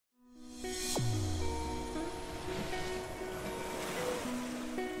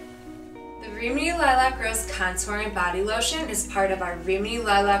Rimini Lilac Rose Contour and Body Lotion is part of our Rimini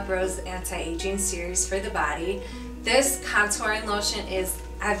Lilac Rose Anti-Aging Series for the body. This contouring lotion is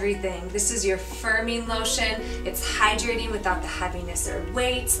everything. This is your firming lotion. It's hydrating without the heaviness or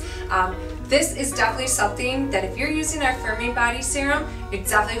weight. This is definitely something that if you're using our firming body serum, you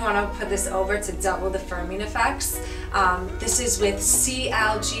definitely want to put this over to double the firming effects. This is with sea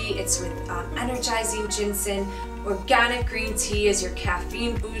algae, it's with energizing ginseng. Organic green tea is your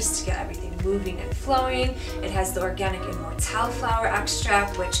caffeine boost to get everything moving and flowing. It has the organic immortelle flower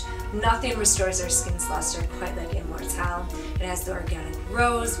extract, which nothing restores our skin's luster quite like immortelle. It has the organic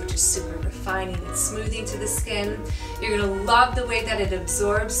rose, which is super refining and smoothing to the skin. You're going to love the way that it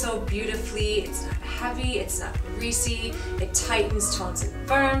absorbs so beautifully. It's not heavy, it's not greasy. It tightens, tones, and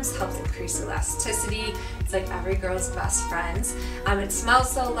firms, helps increase elasticity. It's like every girl's best friend. It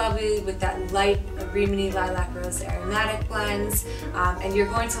smells so lovely with that light Rimini Lilac Rose aromatic blends, and you're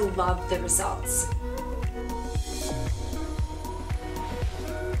going to love the results.